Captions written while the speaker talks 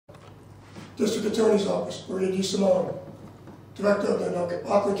District Attorney's Office, Maria DeSimone, Director of the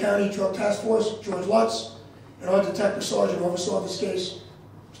Rockland County Drug Task Force, George Lutz, and our Detective Sergeant who oversaw this case,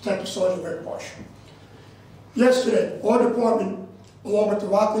 Detective Sergeant Rick Marsh. Yesterday, our department, along with the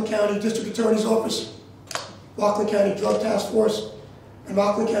Rockland County District Attorney's Office, Rockland County Drug Task Force, and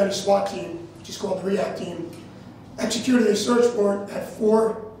Rockland County SWAT team, which is called the REACT team, executed a search warrant at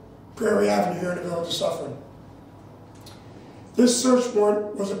 4 Praire Avenue here in the village of Suffern. This search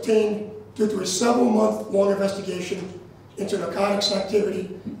warrant was obtained due to a several-month-long investigation into narcotics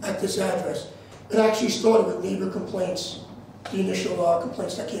activity at this address. It actually started with neighbor complaints, the initial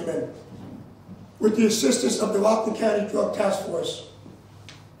complaints that came in. With the assistance of the Rockland County Drug Task Force,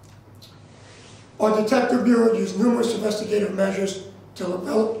 our Detective Bureau used numerous investigative measures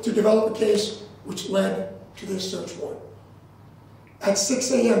to develop a case which led to this search warrant. At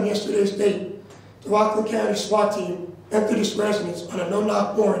 6 a.m. yesterday's date, the Rockland County SWAT team entered this residence on a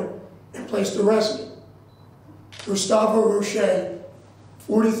no-knock warrant and placed the resident, Gustavo Roche,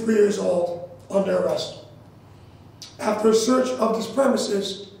 43 years old, under arrest. After a search of this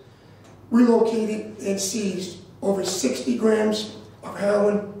premises, we located and seized over 60 grams of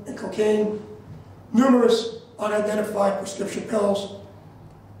heroin and cocaine, numerous unidentified prescription pills,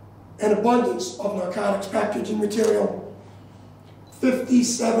 an abundance of narcotics packaging material,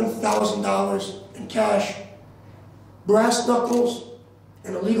 $57,000 in cash, brass knuckles,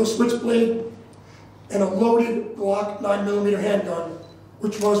 an illegal switchblade, and a loaded Glock 9mm handgun,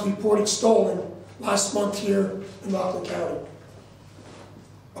 which was reported stolen last month here in Rockland County.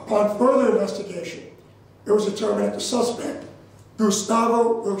 Upon further investigation, it was determined that the suspect,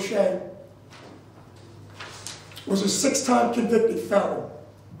 Gustavo Roche, was a 6-time convicted felon.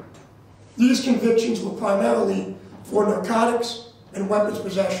 These convictions were primarily for narcotics and weapons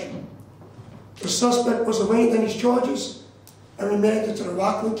possession. The suspect was arraigned on these charges and remanded to the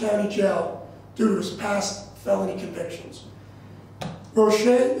Rockland County Jail due to his past felony convictions. Roche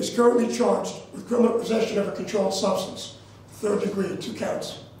is currently charged with criminal possession of a controlled substance, 3rd degree, 2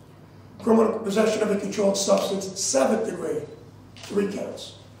 counts. Criminal possession of a controlled substance, 7th degree, 3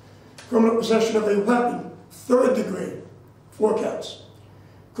 counts. Criminal possession of a weapon, 3rd degree, 4 counts.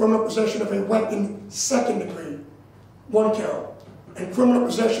 Criminal possession of a weapon, 2nd degree, 1 count. And criminal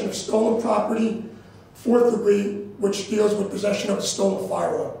possession of stolen property, 4th degree, which deals with possession of a stolen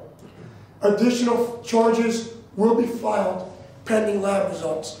firearm. Additional charges will be filed pending lab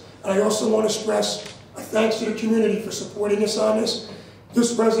results. And I also want to stress a thanks to the community for supporting us on this.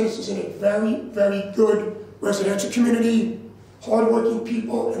 This residence is in a very, very good residential community, hardworking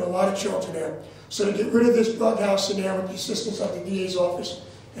people, and a lot of children there. So to get rid of this drug house in there with the assistance of the DA's office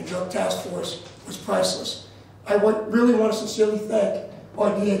and drug task force was priceless. I really want to sincerely thank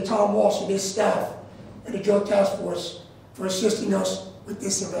our DA, Tom Walsh, and his staff, and the drug task force for assisting us with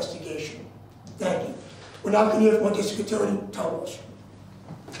this investigation. Thank you. We're now going to hear from our District Attorney, Tom Walsh.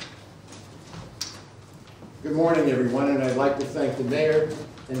 Good morning, everyone, and I'd like to thank the Mayor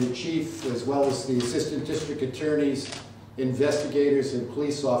and the Chief, as well as the Assistant District Attorneys, investigators, and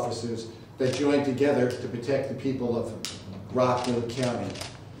police officers that joined together to protect the people of Rockland County.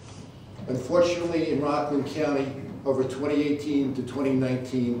 Unfortunately, in Rockland County, over 2018 to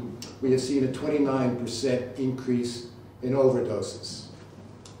 2019, we have seen a 29% increase in overdoses.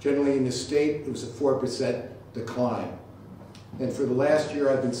 Generally in the state, it was a 4% decline. And for the last year,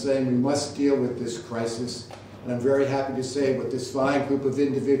 I've been saying we must deal with this crisis. And I'm very happy to say with this fine group of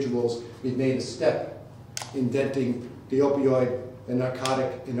individuals, we've made a step in denting the opioid and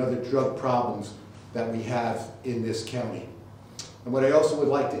narcotic and other drug problems that we have in this county. And what I also would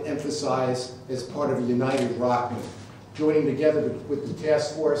like to emphasize as part of a United Rockland, joining together with the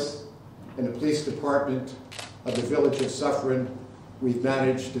task force and the police department of the village of Suffern, we've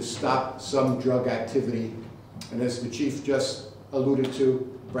managed to stop some drug activity, and as the Chief just alluded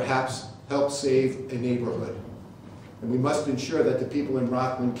to, perhaps help save a neighborhood. And we must ensure that the people in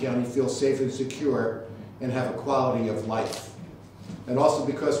Rockland County feel safe and secure and have a quality of life. And also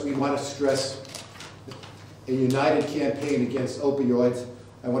because we want to stress a united campaign against opioids,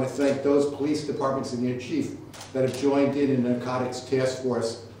 I want to thank those police departments and their chief that have joined in the narcotics task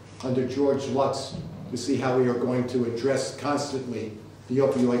force under George Lutz to see how we are going to address constantly the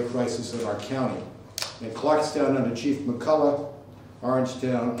opioid crisis in our county. In Clarkstown under Chief McCullough,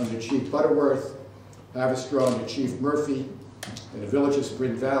 Orangetown under Chief Butterworth, Haverstraw under Chief Murphy, and the village of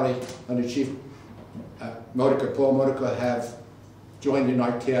Spring Valley under Chief Paul Modica have joined in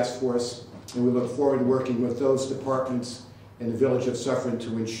our task force, and we look forward to working with those departments in the village of Suffern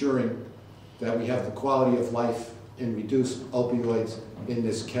to ensuring that we have the quality of life and reduce opioids in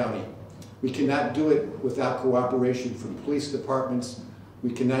this county. We cannot do it without cooperation from police departments,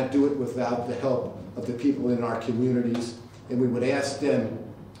 We cannot do it without the help of the people in our communities, and we would ask them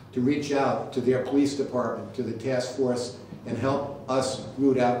to reach out to their police department, to the task force, and help us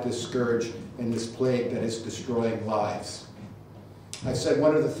root out this scourge and this plague that is destroying lives. I said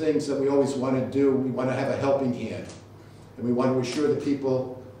one of the things that we always want to do, we want to have a helping hand. And we want to assure the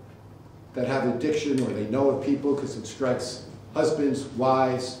people that have addiction or they know of people, because it strikes husbands,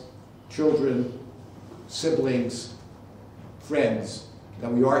 wives, children, siblings, friends,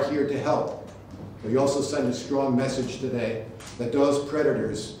 that we are here to help. We also send a strong message today that those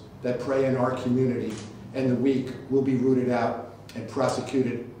predators that prey in our community and the weak will be rooted out and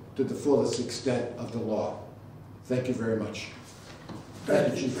prosecuted to the fullest extent of the law. Thank you very much.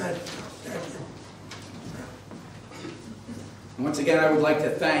 Thank you, Chief. Thank you. Once again, I would like to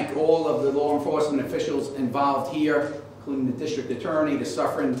thank all of the law enforcement officials involved here, including the District Attorney, the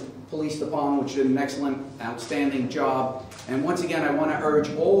Suffern Police Department, which did an excellent, outstanding job. And once again, I want to urge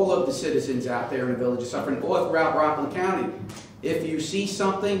all of the citizens out there in the village of Suffern, all throughout Rockland County, if you see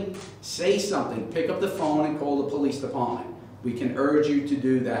something, say something. Pick up the phone and call the police department. We can urge you to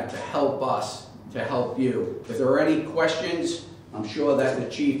do that, to help us, to help you. If there are any questions, I'm sure that the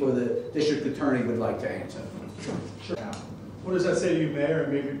chief or the district attorney would like to answer. Sure. What does that say to you, Mayor,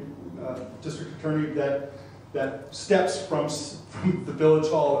 and maybe District Attorney, that steps from the Village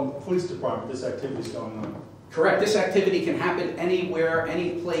Hall and the Police Department, this activity is going on? Correct. This activity can happen anywhere,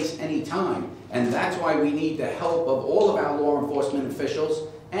 any place, anytime. And that's why we need the help of all of our law enforcement officials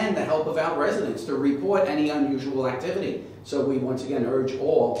and the help of our residents to report any unusual activity. So we once again urge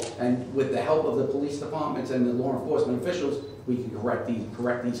all, and with the help of the police departments and the law enforcement officials, we can correct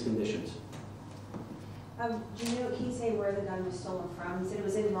these conditions. Do you know, can you say where the gun was stolen from? You said it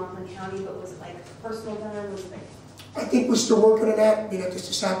was in Rockland County, but was it like a personal gun? Was it like... I think we're still working on that. This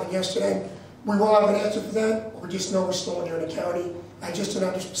just happened yesterday. We will have an answer for that. We just know we're stolen here in the county. I just don't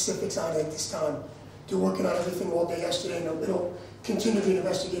have the specifics on it at this time. They're working on everything all day yesterday, and it'll continue to be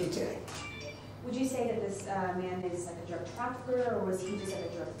investigated today. Would you say that this man is like a drug trafficker, or was he just like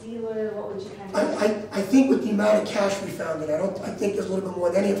a drug dealer? What would you kind of... I think with the amount of cash we found, I think there's a little bit more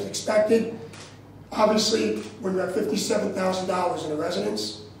than any of us expected. Obviously, when you're at $57,000 in a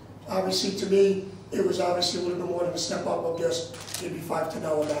residence, obviously to me, it was obviously a little bit more than a step up of just maybe $5 to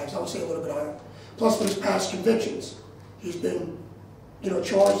 $10 bags. I would say a little bit higher. Plus with his past convictions, he's been,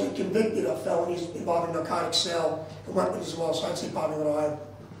 charged and convicted of felonies involving narcotics sale and weapons as well. So I'd say probably a little higher.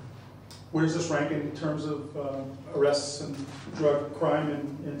 Where does this rank in terms of arrests and drug crime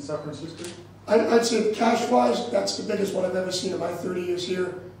in Suffern's history? I'd say cash-wise, that's the biggest one I've ever seen in my 30 years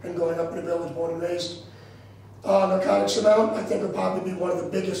here and growing up in the village, born and raised. Narcotics amount, I think, will probably be one of the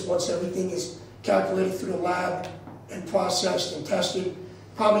biggest once everything is calculated through the lab and processed and tested.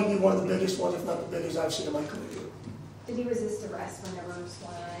 Probably be one of the biggest ones, if not the biggest I've seen in my career. Did he resist arrest whenever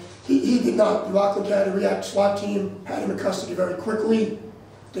SWAT arrived? He did not. The Rockland County React SWAT team had him in custody very quickly.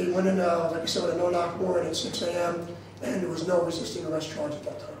 They went in, like I said, with a no-knock warrant at 6 a.m., and there was no resisting arrest charge at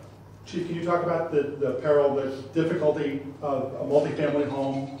that time. Chief, can you talk about the peril, the difficulty of a multifamily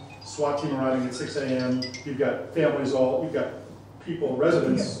home, SWAT team arriving at 6 a.m., you've got families you've got people,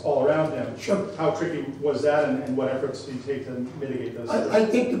 residents all around him. Sure. How tricky was that, and what efforts do you take to mitigate those? I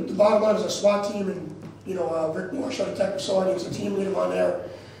think the bottom line is a SWAT team, and Rick Marsh, our detective sergeant, is a team leader on there.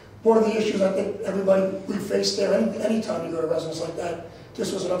 One of the issues I think everybody we face there, anytime you go to a residence like that,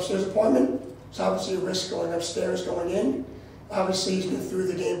 this was an upstairs apartment, so obviously a risk going upstairs, going in. Obviously he's been through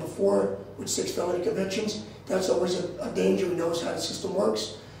the game before with 6 felony convictions. That's always a danger. He knows how the system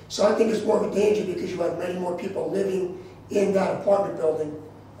works. So I think it's more of a danger because you have many more people living in that apartment building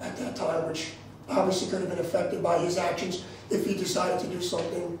at that time, which obviously could have been affected by his actions if he decided to do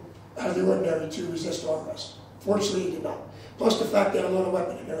something out of the ordinary to resist arrest. Fortunately, he did not. Plus the fact that he had a loaded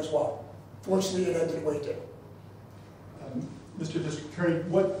weapon in there as well. Fortunately, it ended the way it did. Mr. District Attorney,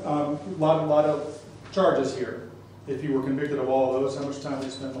 what lot of charges here? If you were convicted of all of those, how much time did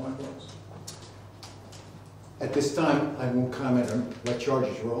you spend behind bars? At this time, I won't comment on what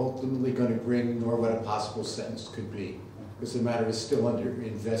charges we're ultimately going to bring, nor what a possible sentence could be, because the matter is still under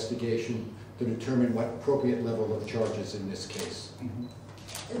investigation to determine what appropriate level of charges in this case.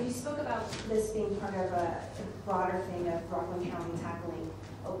 And you spoke about this being part of a broader thing of Rockland County tackling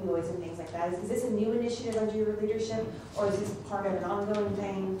opioids and things like that. Is this a new initiative under your leadership, or is this part of an ongoing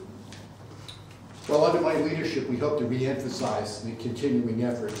thing? Well, under my leadership, we hope to re-emphasize the continuing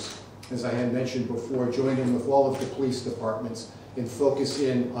efforts, as I had mentioned before, joining with all of the police departments and focus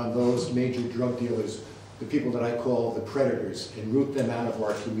in on those major drug dealers, the people that I call the predators, and root them out of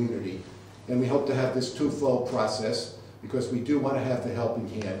our community. And we hope to have this twofold process, because we do want to have the helping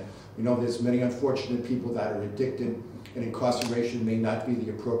hand. We know there's many unfortunate people that are addicted, and incarceration may not be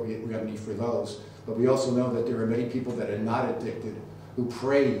the appropriate remedy for those. But we also know that there are many people that are not addicted who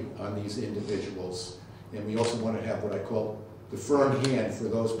prey on these individuals. And we also want to have what I call the firm hand for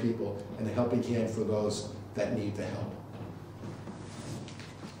those people and the helping hand for those that need the help.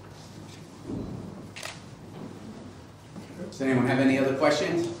 Does anyone have any other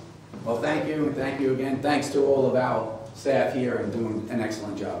questions? Well, thank you, and thank you again. Thanks to all of our staff here and doing an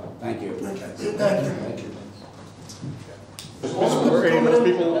excellent job. Thank you. Thank you. Thank you. Were any of those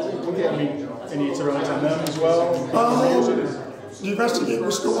people, I mean, any surveillance on them as well? The investigator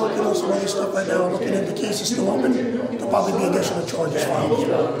was still working on some other stuff right now, looking at the case is still open. There'll probably be additional charges filed as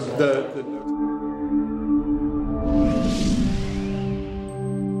well. The